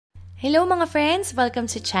Hello mga friends! Welcome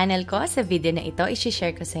sa channel ko. Sa video na ito,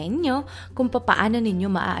 i-share ko sa inyo kung paano ninyo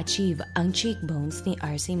ma-achieve ang cheekbones ni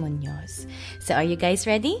Arci Munoz. So are you guys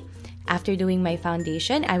ready? After doing my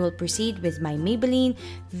foundation, I will proceed with my Maybelline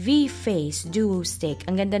V-Face Duo Stick.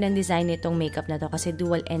 Ang ganda ng design nitong makeup na to kasi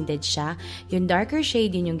dual-ended siya. Yung darker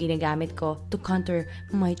shade, yun yung ginagamit ko to contour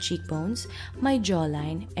my cheekbones, my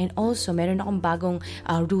jawline, and also meron akong bagong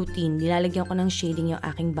routine. Nilalagyan ko ng shading yung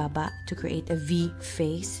aking baba to create a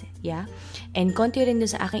V-face. Yeah? And konti rin dun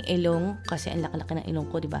sa aking ilong, kasi ang laki-laki ng ilong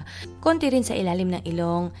ko, diba? Konti rin sa ilalim ng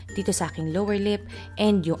ilong, dito sa aking lower lip,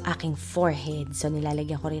 and yung aking forehead. So,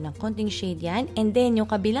 nilalagyan ko rin ng konting shade yan. And then,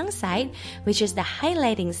 yung kabilang side, which is the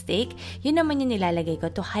highlighting stick, yun naman yung nilalagay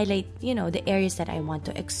ko to highlight, you know, the areas that I want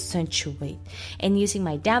to accentuate. And using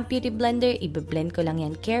my damp beauty blender, i-blend ko lang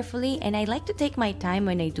yan carefully. And I like to take my time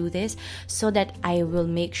when I do this so that I will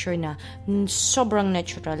make sure na sobrang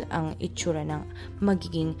natural ang itsura ng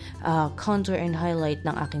magiging contour and highlight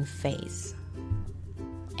ng aking face.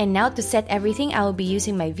 And now, to set everything, I will be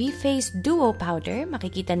using my V-Face Duo Powder.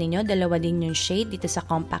 Makikita ninyo, dalawa din yung shade dito sa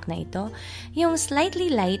compact na ito. Yung slightly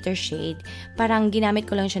lighter shade, parang ginamit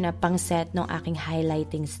ko lang siya na pang-set ng aking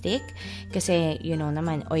highlighting stick. Kasi, you know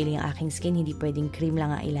naman, oily ang aking skin, hindi pwedeng cream lang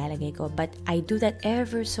ang ilalagay ko. But I do that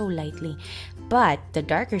ever so lightly. But, the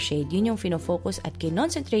darker shade, yun yung fino-focus at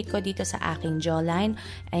kinoncentrate ko dito sa aking jawline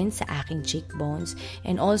and sa aking cheekbones.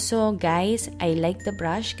 And also, guys, I like the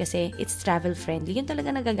brush kasi it's travel-friendly. Yun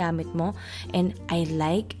talaga nagagamit mo. And I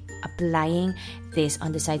like applying this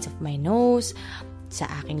on the sides of my nose, sa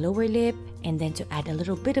aking lower lip, and then to add a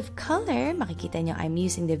little bit of color, makikita nyo I'm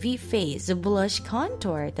using the V-Face Blush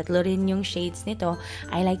Contour. Tatlo rin yung shades nito.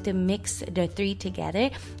 I like to mix the three together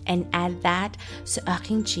and add that sa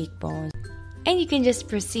aking cheekbones. And you can just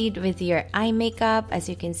proceed with your eye makeup. As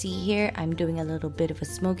you can see here, I'm doing a little bit of a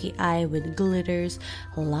smoky eye with glitters,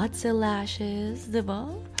 lots of lashes, diba?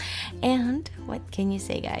 And what can you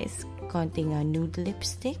say, guys? Konting nude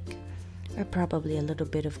lipstick, or probably a little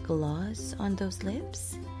bit of gloss on those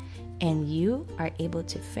lips, and you are able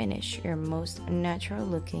to finish your most natural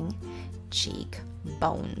looking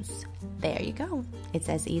cheekbones. There you go. It's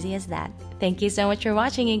as easy as that. Thank you so much for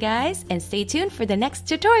watching, you guys, and stay tuned for the next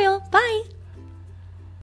tutorial. Bye!